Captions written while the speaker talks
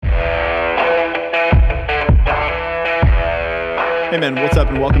Hey man, what's up,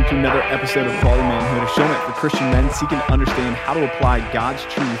 and welcome to another episode of Quality Manhood, a show meant for Christian men seeking to understand how to apply God's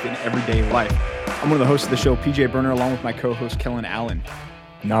truth in everyday life. I'm one of the hosts of the show, PJ Burner, along with my co-host, Kellen Allen.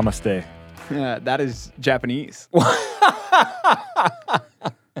 Namaste. That is Japanese.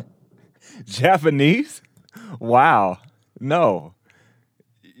 Japanese? Wow. No.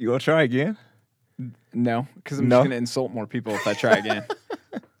 You gonna try again? No, because I'm No? just going to insult more people if I try again.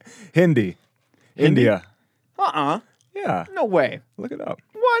 Hindi. India. Yeah. No way. Look it up.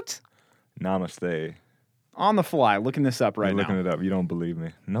 What? Namaste. On the fly, looking this up right You're looking now. it up. You don't believe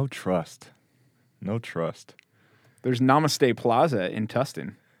me. No trust. No trust. There's Namaste Plaza in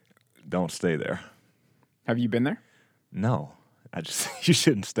Tustin. Don't stay there. Have you been there? No. You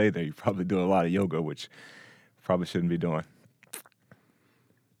shouldn't stay there. You probably do a lot of yoga, which you probably shouldn't be doing.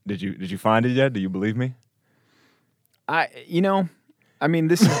 Did you find it yet? Do you believe me?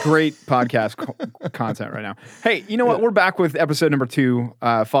 This is great podcast content right now. Hey, you know what? We're back with episode number 2,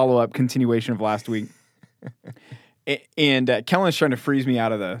 follow-up, continuation of last week. And Kellen's trying to freeze me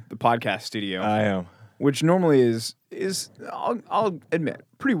out of the podcast studio. I am. Which normally is I'll admit,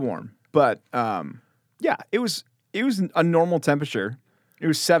 pretty warm. But, it was a normal temperature. It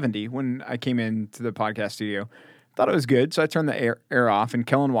was 70 when I came into the podcast studio. Thought it was good, so I turned the air off, and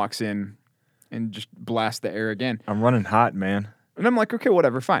Kellen walks in and just blasts the air again. I'm running hot, man. And I'm like, okay,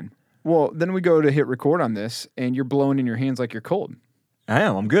 whatever, fine. Well, then we go to hit record on this, and you're blowing in your hands like you're cold. I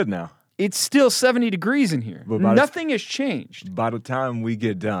am. I'm good now. It's still 70 degrees in here. But Nothing has changed. By the time we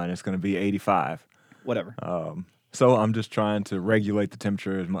get done, it's going to be 85. Whatever. So I'm just trying to regulate the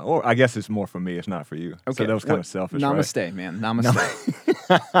temperature. Or I guess it's more for me. It's not for you. Okay. So that was kind of selfish, Namaste, right? man.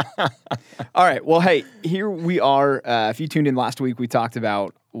 Namaste. All right. Well, hey, here we are. If you tuned in last week, we talked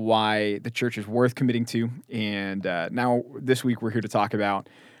about why the church is worth committing to. And now this week, we're here to talk about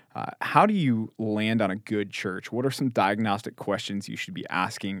how do you land on a good church? What are some diagnostic questions you should be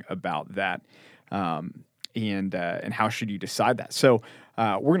asking about that? And how should you decide that? So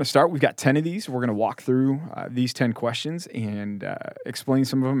we're going to start. We've got 10 of these. We're going to walk through these 10 questions and explain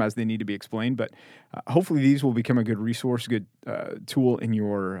some of them as they need to be explained. But hopefully these will become a good resource, good tool in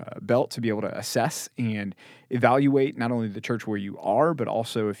your belt to be able to assess and evaluate not only the church where you are, but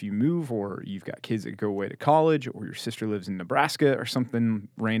also if you move or you've got kids that go away to college or your sister lives in Nebraska or something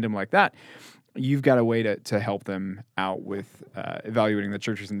random like that. You've got a way to help them out with evaluating the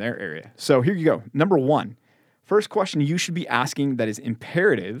churches in their area. So here you go. Number 1. First question you should be asking that is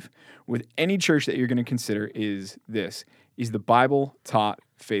imperative with any church that you're going to consider is this. Is the Bible taught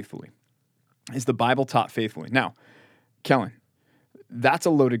faithfully? Is the Bible taught faithfully? Now, Kellen, that's a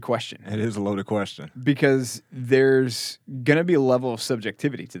loaded question. It is a loaded question. Because there's going to be a level of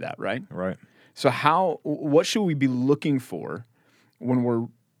subjectivity to that, right? Right. So what should we be looking for when we're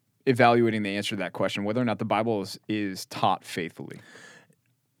evaluating the answer to that question, whether or not the Bible is taught faithfully?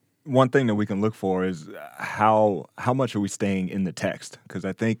 One thing that we can look for is how much are we staying in the text? Because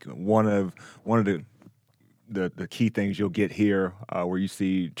I think one of the key things you'll get here, where you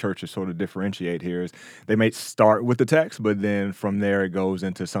see churches sort of differentiate here, is they may start with the text, but then from there it goes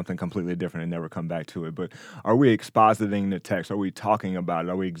into something completely different and never come back to it. But are we expositing the text? Are we talking about it?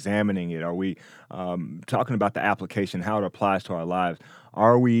 Are we examining it? Are we talking about the application, how it applies to our lives?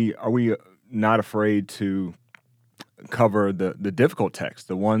 Are we not afraid to cover the difficult texts,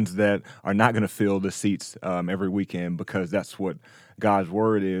 the ones that are not going to fill the seats every weekend, because that's what God's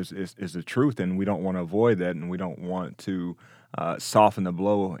word is the truth, and we don't want to avoid that, and we don't want to soften the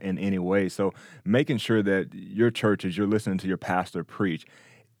blow in any way. So making sure that your church, as you're listening to your pastor preach,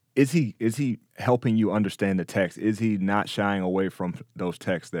 is he helping you understand the text? Is he not shying away from those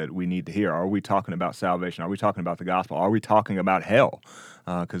texts that we need to hear? Are we talking about salvation? Are we talking about the gospel? Are we talking about hell?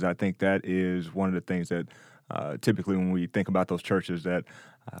 Because I think that is one of the things that typically when we think about those churches that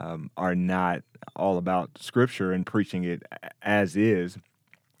are not all about Scripture and preaching it as is,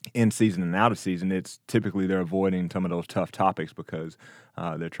 in season and out of season, it's typically they're avoiding some of those tough topics because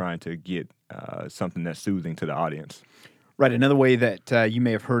they're trying to get something that's soothing to the audience. Right. Another way that you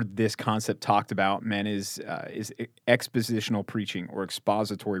may have heard this concept talked about, man, is expositional preaching or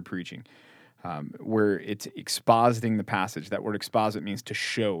expository preaching, where it's expositing the passage. That word exposit means to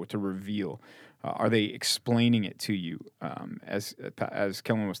show, to reveal. Are they explaining it to you? As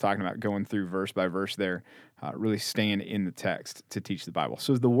Kellen was talking about, going through verse by verse there, really staying in the text to teach the Bible.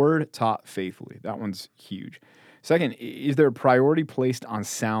 So is the word taught faithfully? That one's huge. Second, is there a priority placed on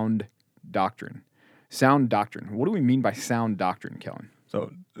sound doctrine? Sound doctrine. What do we mean by sound doctrine, Kellen?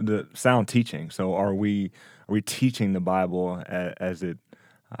 So the sound teaching. So are we teaching the Bible as it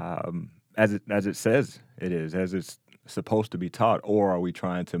says it is, as it's supposed to be taught, or are we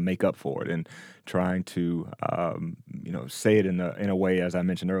trying to make up for it and trying to say it in a way, as I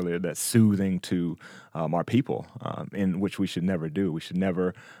mentioned earlier, that's soothing to our people, in which we should never do. We should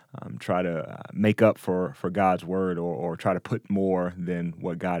never try to make up for God's word, or try to put more than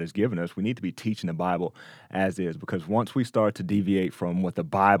what God has given us. We need to be teaching the Bible as is, because once we start to deviate from what the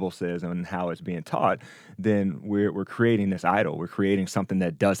Bible says and how it's being taught, then we're creating this idol. We're creating something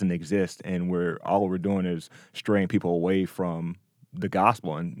that doesn't exist, and all we're doing is straying people away from the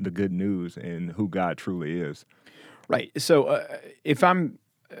gospel and the good news and who God truly is. Right. So if I'm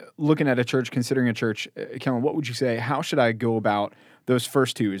looking at a church, considering a church, Kellen, what would you say? How should I go about those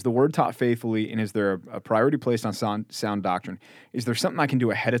first two? Is the word taught faithfully, and is there a priority placed on sound doctrine? Is there something I can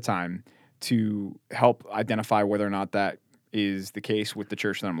do ahead of time to help identify whether or not that is the case with the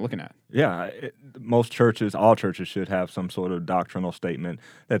church that I'm looking at? Yeah, most churches, all churches, should have some sort of doctrinal statement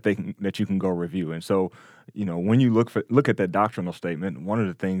that you can go review. And so, when you look at that doctrinal statement, one of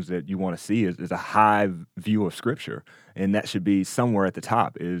the things that you want to see is a high view of Scripture, and that should be somewhere at the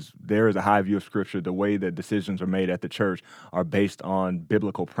top. There is a high view of Scripture. The way that decisions are made at the church are based on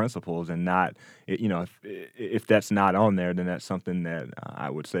biblical principles, and not, if that's not on there, then that's something that I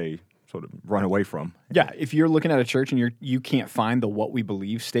would say sort of run away from. Yeah, if you're looking at a church and you can't find the "what we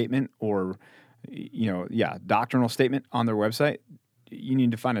believe" statement or doctrinal statement on their website, you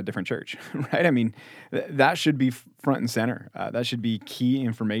need to find a different church, right? I mean, that should be front and center. That should be key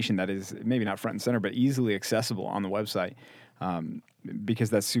information that is maybe not front and center, but easily accessible on the website, because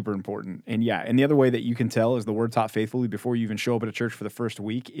that's super important. And the other way that you can tell is the word taught faithfully before you even show up at a church for the first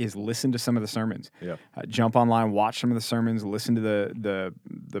week is listen to some of the sermons. Yeah. Jump online, watch some of the sermons, listen to the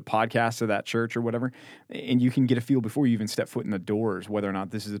podcasts of that church or whatever, and you can get a feel before you even step foot in the doors whether or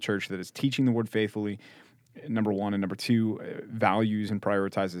not this is a church that is teaching the word faithfully, number one, and number two, values and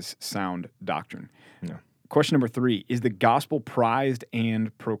prioritizes sound doctrine. Yeah. Question number 3, is the gospel prized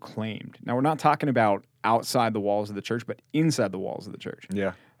and proclaimed? Now, we're not talking about outside the walls of the church, but inside the walls of the church.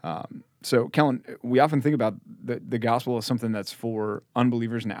 Yeah. So, Kellen, we often think about the gospel as something that's for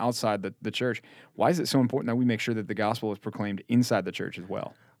unbelievers and outside the church. Why is it so important that we make sure that the gospel is proclaimed inside the church as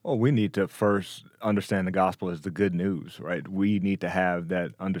well? Well, we need to first understand the gospel as the good news, right? We need to have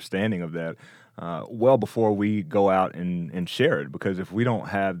that understanding of that well before we go out and share it. Because if we don't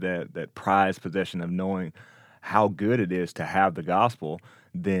have that prized possession of knowing how good it is to have the gospel,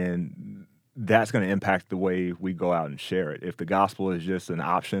 then that's going to impact the way we go out and share it. If the gospel is just an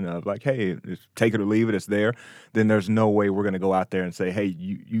option of like, hey, just take it or leave it, it's there, then there's no way we're going to go out there and say, hey,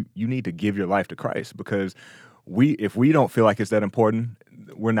 you need to give your life to Christ. Because if we don't feel like it's that important,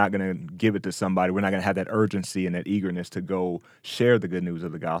 we're not going to give it to somebody. We're not going to have that urgency and that eagerness to go share the good news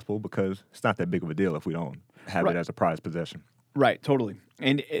of the gospel, because it's not that big of a deal if we don't have it as a prized possession. Right, totally.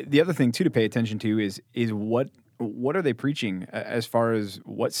 And the other thing too to pay attention to is what are they preaching as far as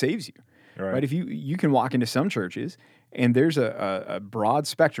what saves you? Right? If you can walk into some churches, and there's a broad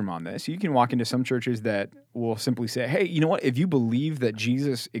spectrum on this. You can walk into some churches that will simply say, hey, you know what? If you believe that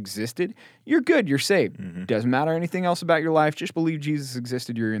Jesus existed, you're good, you're saved. Mm-hmm. Doesn't matter anything else about your life. Just believe Jesus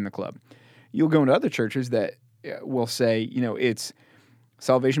existed, you're in the club. You'll go into other churches that will say, it's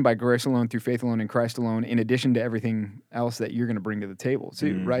salvation by grace alone, through faith alone, in Christ alone, in addition to everything else that you're going to bring to the table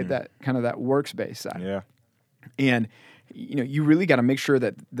too, mm-hmm. right? That kind of that works-based side. Yeah. And you really got to make sure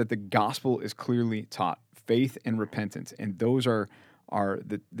that the gospel is clearly taught, faith and repentance, and those are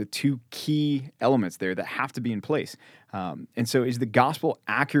the two key elements there that have to be in place. And so, is the gospel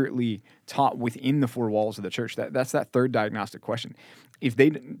accurately taught within the four walls of the church? That's that third diagnostic question. If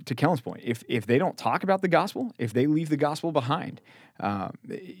they, to Kellen's point, if they don't talk about the gospel, if they leave the gospel behind,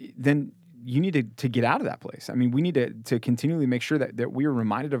 then you need to get out of that place. I mean, we need to continually make sure that we are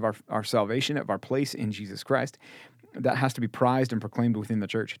reminded of our salvation, of our place in Jesus Christ. That has to be prized and proclaimed within the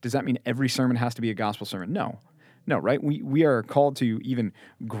church. Does that mean every sermon has to be a gospel sermon? No, right? We are called to even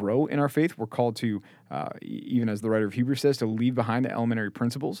grow in our faith. We're called to, even as the writer of Hebrews says, to leave behind the elementary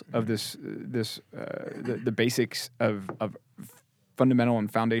principles of the basics of fundamental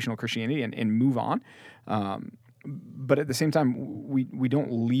and foundational Christianity and move on. But at the same time, we don't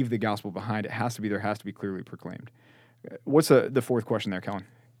leave the gospel behind. There has to be clearly proclaimed. What's the fourth question there, Kellen?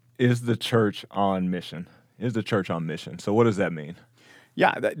 Is the church on mission? Is the church on mission? So what does that mean?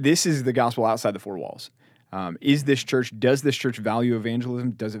 Yeah, this is the gospel outside the four walls. Does this church value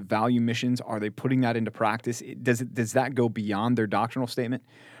evangelism? Does it value missions? Are they putting that into practice? Does that go beyond their doctrinal statement?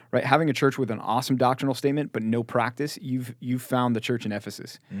 Right, having a church with an awesome doctrinal statement but no practice, you've found the church in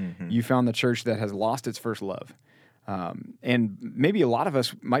Ephesus. Mm-hmm. You found the church that has lost its first love. And maybe a lot of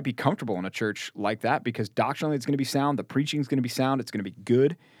us might be comfortable in a church like that because doctrinally it's going to be sound, the preaching is going to be sound, it's going to be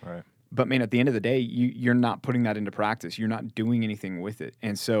good. Right. But man, at the end of the day, you're not putting that into practice. You're not doing anything with it.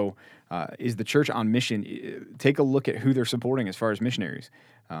 And so, is the church on mission? Take a look at who they're supporting as far as missionaries.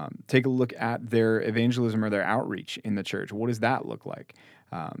 Take a look at their evangelism or their outreach in the church. What does that look like?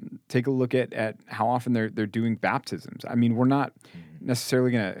 Take a look at how often they're doing baptisms. I mean, we're not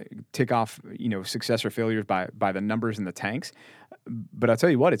necessarily going to tick off success or failures by the numbers in the tanks. But I'll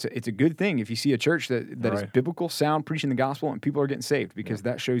tell you what, it's a good thing if you see a church that is biblical, sound, preaching the gospel, and people are getting saved, because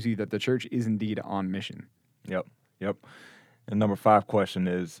that shows you that the church is indeed on mission. Yep. And number 5 question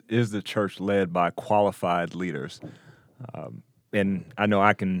is the church led by qualified leaders? And I know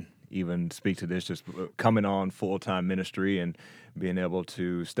I can even speak to this, just coming on full-time ministry and being able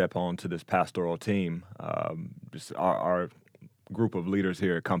to step onto this pastoral team. Just our group of leaders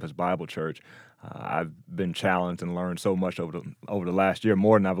here at Compass Bible Church, I've been challenged and learned so much over the last year,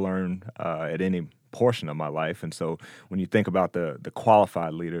 more than I've learned at any portion of my life. And so when you think about the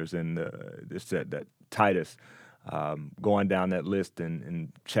qualified leaders and that Titus, going down that list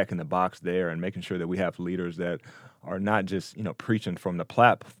and checking the box there and making sure that we have leaders that are not just preaching from the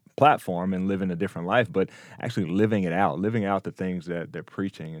platform and living a different life, but actually living out the things that they're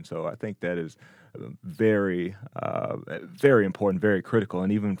preaching. And so I think that is very, very important, very critical.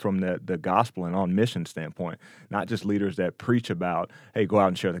 And even from the gospel and on mission standpoint, not just leaders that preach about, hey, go out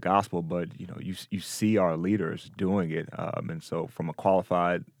and share the gospel, but you see our leaders doing it. And so from a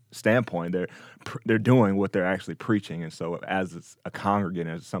qualified standpoint, they're doing what they're actually preaching. And so as a congregant,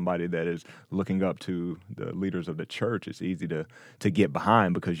 as somebody that is looking up to the leaders of the church, it's easy to get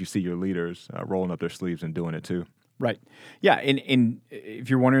behind, because you see your leaders rolling up their sleeves and doing it too. Right. Yeah. And if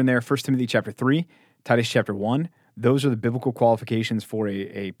you're wondering there, 1 Timothy chapter 3, Titus chapter 1, those are the biblical qualifications for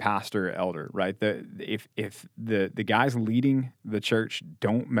a pastor elder, right? If the guys leading the church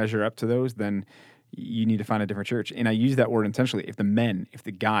don't measure up to those, then you need to find a different church. And I use that word intentionally. If the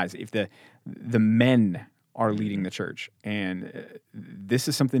men are leading the church. And this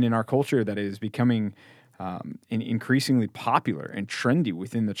is something in our culture that is becoming increasingly popular and trendy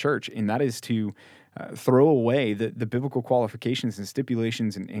within the church, and that is to throw away the biblical qualifications and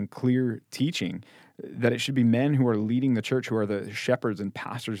stipulations and clear teaching, that it should be men who are leading the church, who are the shepherds and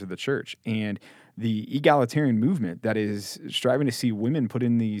pastors of the church. And the egalitarian movement that is striving to see women put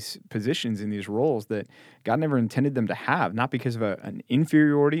in these positions, in these roles that God never intended them to have, not because of an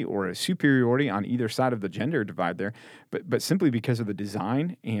inferiority or a superiority on either side of the gender divide there, but simply because of the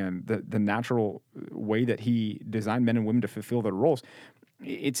design and the natural way that He designed men and women to fulfill their roles.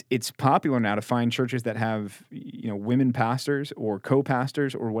 It's popular now to find churches that have women pastors or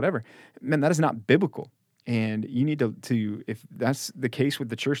co-pastors or whatever. Man, that is not biblical. And you need to if that's the case with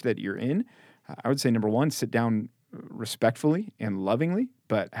the church that you're in, I would say, number one, sit down respectfully and lovingly,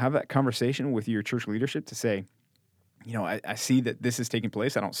 but have that conversation with your church leadership to say, I see that this is taking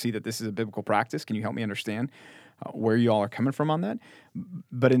place. I don't see that this is a biblical practice. Can you help me understand where you all are coming from on that?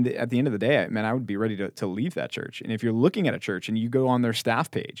 But at the end of the day, man, I would be ready to leave that church. And if you're looking at a church and you go on their staff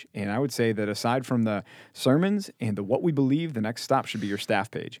page, and I would say that aside from the sermons and the what we believe, the next stop should be your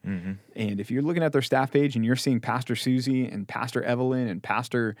staff page. Mm-hmm. And if you're looking at their staff page and you're seeing Pastor Susie and Pastor Evelyn and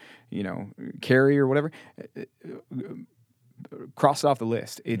Pastor, Carrie or whatever, cross it off the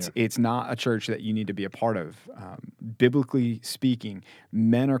list. It's not a church that you need to be a part of. Biblically speaking,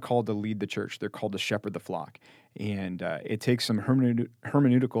 men are called to lead the church. They're called to shepherd the flock. And it takes some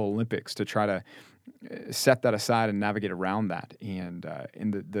hermeneutical Olympics to try to set that aside and navigate around that. And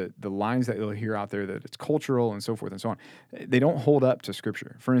the lines that you'll hear out there that it's cultural and so forth and so on, they don't hold up to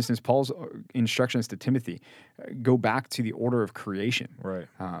Scripture. For instance, Paul's instructions to Timothy go back to the order of creation. Right.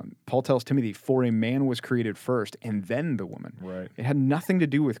 Paul tells Timothy, for a man was created first and then the woman. Right. It had nothing to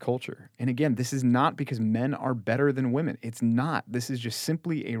do with culture. And again, this is not because men are better than women. It's not. This is just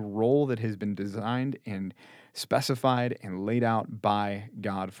simply a role that has been designed and specified and laid out by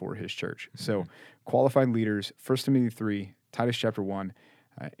God for His church. So qualified leaders, 1 Timothy 3, Titus chapter 1,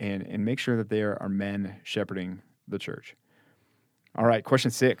 and make sure that they are men shepherding the church. All right,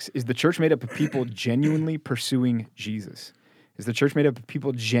 question 6. Is the church made up of people genuinely pursuing Jesus? Is the church made up of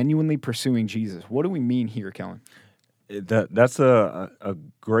people genuinely pursuing Jesus? What do we mean here, Kellen? That's a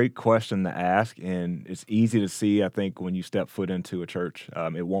great question to ask, and it's easy to see, I think, when you step foot into a church.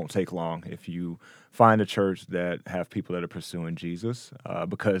 It won't take long if you find a church that have people that are pursuing Jesus,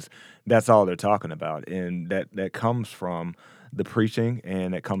 because that's all they're talking about, and that comes from the preaching,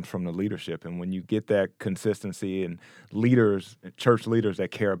 and it comes from the leadership. And when you get that consistency and leaders, church leaders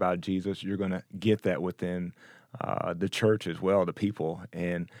that care about Jesus, you're going to get that within the church as well, the people.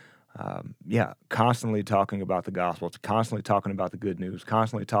 And constantly talking about the gospel, constantly talking about the good news,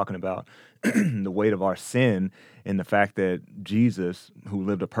 constantly talking about the weight of our sin and the fact that Jesus, who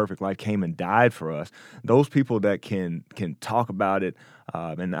lived a perfect life, came and died for us. Those people that can talk about it,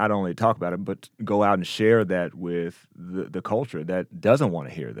 and not only talk about it, but go out and share that with the culture that doesn't want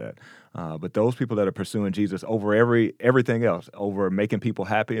to hear that. But those people that are pursuing Jesus over everything else, over making people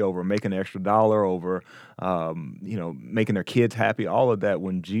happy, over making an extra dollar, over making their kids happy, all of that.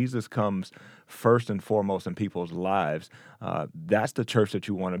 When Jesus comes first and foremost in people's lives, that's the church that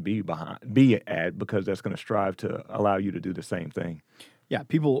you want to be at, because that's going to strive to allow you to do the same thing. Yeah,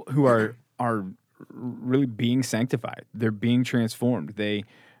 people who are really being sanctified. They're being transformed. They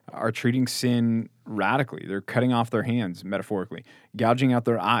are treating sin radically. They're cutting off their hands, metaphorically, gouging out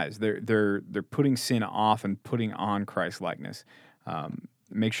their eyes. They're putting sin off and putting on Christ likeness.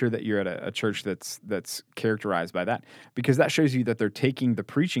 Make sure that you're at a church that's characterized by that, because that shows you that they're taking the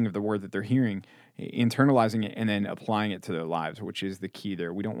preaching of the word that they're hearing, internalizing it, and then applying it to their lives, which is the key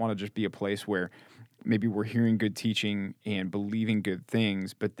there. We don't want to just be a place where maybe we're hearing good teaching and believing good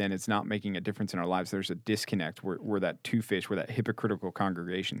things, but then it's not making a difference in our lives. There's a disconnect. We're that two-faced, we're that hypocritical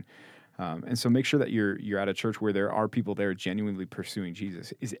congregation. And so make sure that you're at a church where there are people there genuinely pursuing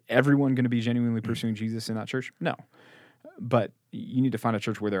Jesus. Is everyone going to be genuinely pursuing Jesus in that church? No. But you need to find a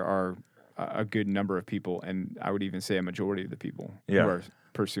church where there are a good number of people, and I would even say a majority of the people who are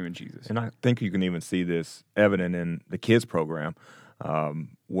pursuing Jesus. And I think you can even see this evident in the kids program,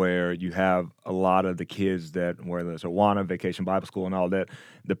 where you have a lot of the kids that, whether it's Awana, Vacation Bible School and all that,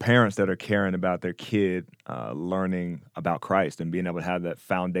 the parents that are caring about their kid learning about Christ and being able to have that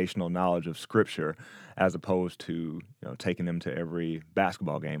foundational knowledge of Scripture, as opposed to taking them to every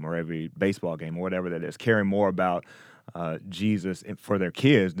basketball game or every baseball game or whatever that is, caring more about Jesus for their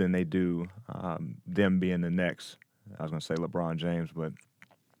kids than they do them being the next, I was going to say LeBron James, but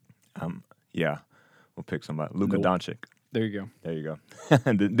we'll pick somebody, Luka Doncic. There you go.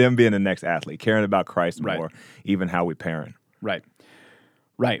 Them being the next athlete, caring about Christ more, even how we parent. Right.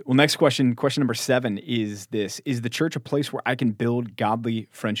 Well, next question number 7 is this: is the church a place where I can build godly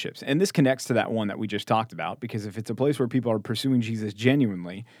friendships? And this connects to that one that we just talked about, because if it's a place where people are pursuing Jesus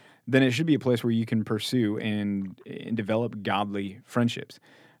genuinely, then it should be a place where you can pursue and develop godly friendships.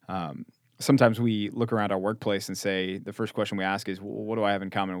 Sometimes we look around our workplace and say, the first question we ask is, well, what do I have in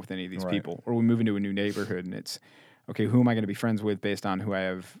common with any of these people? Or we move into a new neighborhood and it's, okay, who am I going to be friends with based on who I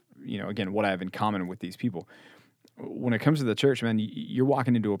have, again, what I have in common with these people? When it comes to the church, man, you're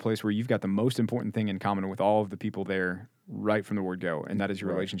walking into a place where you've got the most important thing in common with all of the people there right from the word go, and that is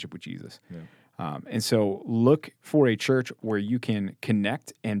your relationship with Jesus. Yeah. And so look for a church where you can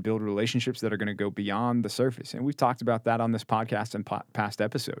connect and build relationships that are going to go beyond the surface. And we've talked about that on this podcast and past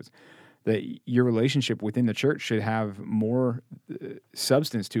episodes, that your relationship within the church should have more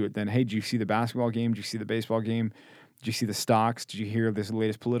substance to it than, hey, did you see the basketball game? Did you see the baseball game? Did you see the stocks? Did you hear this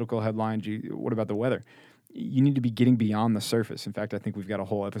latest political headline? What about the weather? You need to be getting beyond the surface. In fact, I think we've got a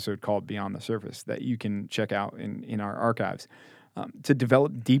whole episode called Beyond the Surface that you can check out in our archives to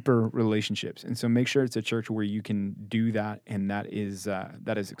develop deeper relationships. And so make sure it's a church where you can do that, and that is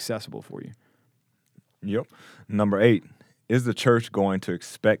accessible for you. Yep. Number 8, is the church going to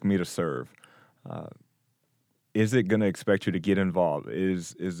expect me to serve? Is it going to expect you to get involved?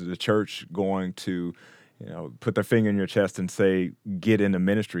 Is the church going to put their finger in your chest and say, get into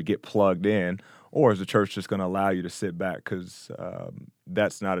ministry, get plugged in? Or is the church just going to allow you to sit back? Because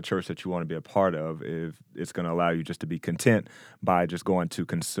that's not a church that you want to be a part of if it's going to allow you just to be content by just going to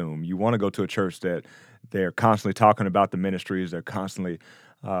consume. You want to go to a church that they're constantly talking about the ministries, they're constantly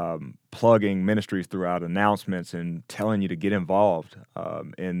plugging ministries throughout announcements and telling you to get involved.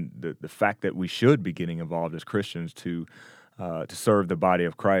 And the fact that we should be getting involved as Christians to serve the body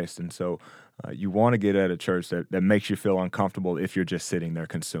of Christ. And so you want to get at a church that makes you feel uncomfortable if you're just sitting there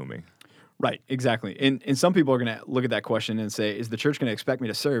consuming. Right, exactly. And some people are going to look at that question and say, is the church going to expect me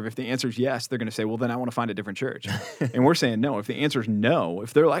to serve? If the answer is yes, they're going to say, well, then I want to find a different church. And we're saying no. If the answer is no,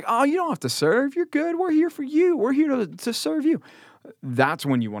 if they're like, oh, you don't have to serve, you're good, we're here for you, we're here to serve you, that's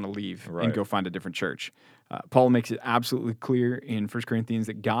when you want to leave and go find a different church. Paul makes it absolutely clear in 1 Corinthians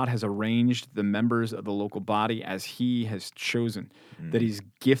that God has arranged the members of the local body as he has chosen, that he's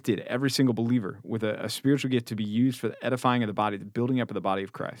gifted every single believer with a spiritual gift to be used for the edifying of the body, the building up of the body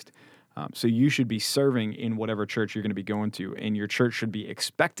of Christ. So you should be serving in whatever church you're going to be going to, and your church should be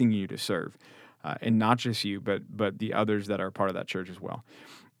expecting you to serve, and not just you, but the others that are part of that church as well.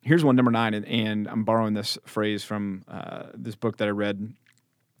 Here's one, number 9, and I'm borrowing this phrase from this book that I read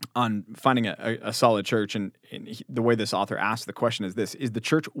on finding a solid church, and the way this author asked the question is this: is the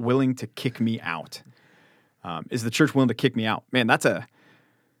church willing to kick me out? Is the church willing to kick me out? Man, that's a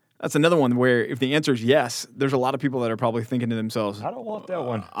That's another one where if the answer is yes, there's a lot of people that are probably thinking to themselves, I don't want that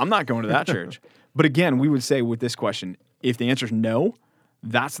one. I'm not going to that church. But again, we would say with this question, if the answer is no,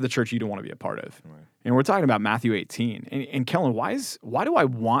 that's the church you don't want to be a part of. Right. And we're talking about Matthew 18. And Kellen, why do I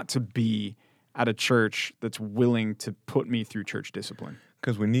want to be at a church that's willing to put me through church discipline?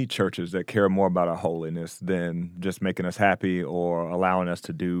 Because we need churches that care more about our holiness than just making us happy or allowing us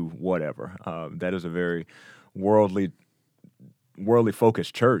to do whatever. That is a very worldly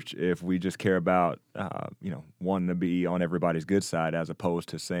focused church if we just care about wanting to be on everybody's good side, as opposed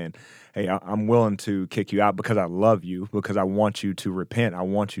to saying, hey, I'm willing to kick you out because I love you, because I want you to repent, I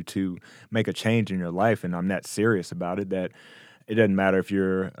want you to make a change in your life, and I'm that serious about it that it doesn't matter if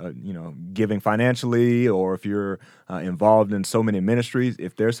you're giving financially or if you're involved in so many ministries.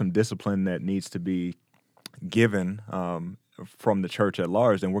 If there's some discipline that needs to be given from the church at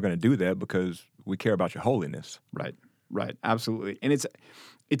large, then we're going to do that because we care about your holiness. Right, absolutely. And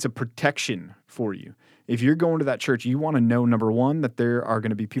it's a protection for you. If you're going to that church, you want to know, number one, that there are going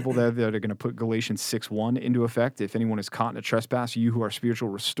to be people there that are going to put Galatians 6:1 into effect. If anyone is caught in a trespass, you who are spiritual,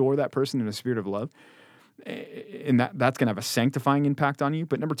 restore that person in a spirit of love. And that's going to have a sanctifying impact on you.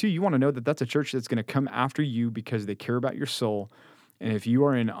 But number two, you want to know that that's a church that's going to come after you because they care about your soul. And if you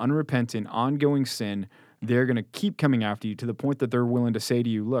are in unrepentant, ongoing sin, they're going to keep coming after you to the point that they're willing to say to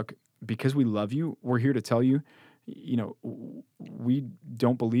you, look, because we love you, we're here to tell you, we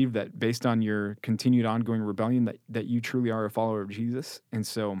don't believe that based on your continued ongoing rebellion that you truly are a follower of Jesus. And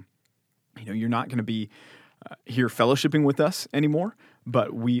so, you're not going to be here fellowshipping with us anymore,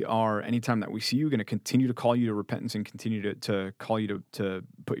 but we are, anytime that we see you, going to continue to call you to repentance and continue to call you to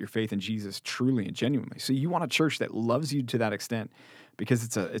put your faith in Jesus truly and genuinely. So you want a church that loves you to that extent because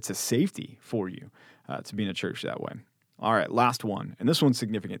it's a safety for you to be in a church that way. All right, last one, and this one's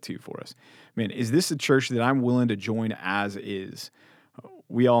significant too for us. Man, is this a church that I'm willing to join as is?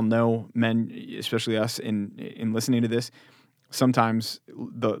 We all know, men, especially us, in listening to this, sometimes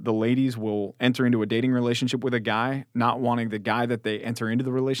the ladies will enter into a dating relationship with a guy, not wanting the guy that they enter into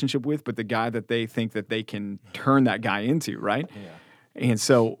the relationship with, but the guy that they think that they can turn that guy into, right? Yeah. And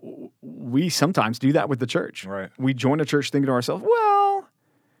so we sometimes do that with the church. Right. We join a church thinking to ourselves, well,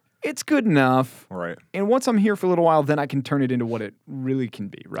 it's good enough. Right. And once I'm here for a little while, then I can turn it into what it really can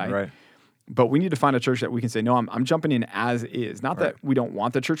be, right? Right. But we need to find a church that we can say, no, I'm jumping in as is. Not that we don't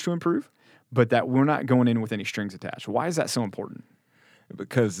want the church to improve, but that we're not going in with any strings attached. Why is that so important?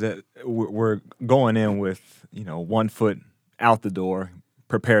 Because we're going in with 1 foot out the door,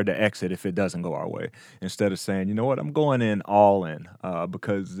 prepared to exit if it doesn't go our way, instead of saying, you know what, I'm going in all in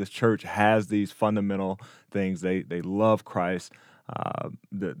because this church has these fundamental things. They love Christ.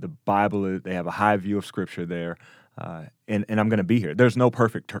 The Bible, they have a high view of Scripture there, and I'm going to be here. There's no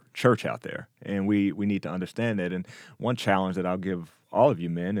perfect church out there, and we need to understand that. And one challenge that I'll give all of you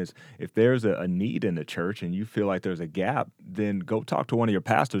men is, if there's a need in the church and you feel like there's a gap, then go talk to one of your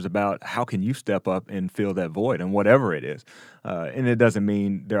pastors about how can you step up and fill that void, and whatever it is. And it doesn't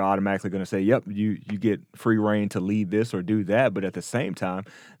mean they're automatically going to say, yep, you get free reign to lead this or do that. But at the same time,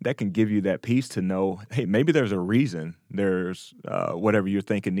 that can give you that peace to know, hey, maybe there's a reason there's whatever you're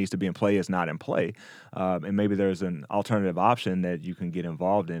thinking needs to be in play is not in play. And maybe there's an alternative option that you can get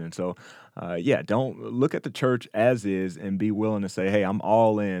involved in. And so, don't look at the church as is and be willing to say, hey, I'm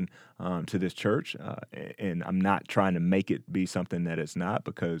all in to this church, and I'm not trying to make it be something that it's not,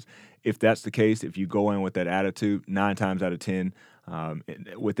 because if that's the case, if you go in with that attitude, 9 times out of 10,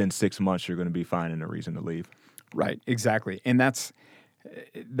 within 6 months, you're going to be finding a reason to leave. Right, exactly. And that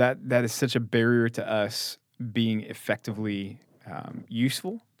is such a barrier to us being effectively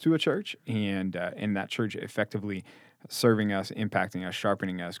useful to a church, and that church effectively serving us, impacting us,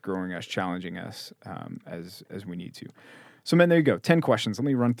 sharpening us, growing us, challenging us as we need to. So, men, there you go. 10 questions. Let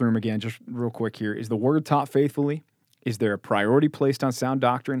me run through them again just real quick here. Is the word taught faithfully? Is there a priority placed on sound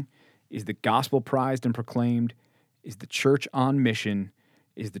doctrine? Is the gospel prized and proclaimed? Is the church on mission?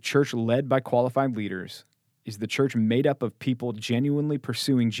 Is the church led by qualified leaders? Is the church made up of people genuinely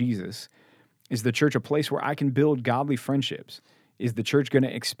pursuing Jesus? Is the church a place where I can build godly friendships? Is the church going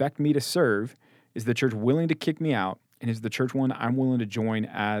to expect me to serve? Is the church willing to kick me out? And is the church one I'm willing to join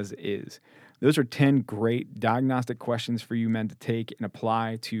as is? Those are 10 great diagnostic questions for you men to take and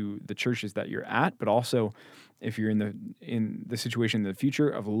apply to the churches that you're at, but also if you're in the situation in the future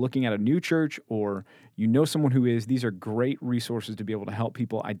of looking at a new church, or you know someone who is, these are great resources to be able to help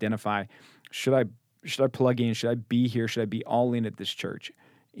people identify, should I plug in? Should I be here? Should I be all in at this church?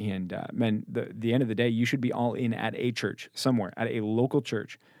 And men, the end of the day, you should be all in at a church somewhere, at a local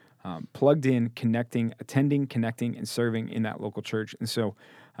church, plugged in, connecting, attending, connecting, and serving in that local church. And so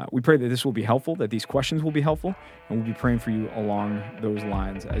We pray that this will be helpful, that these questions will be helpful, and we'll be praying for you along those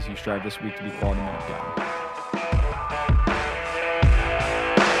lines as you strive this week to be quality men of God.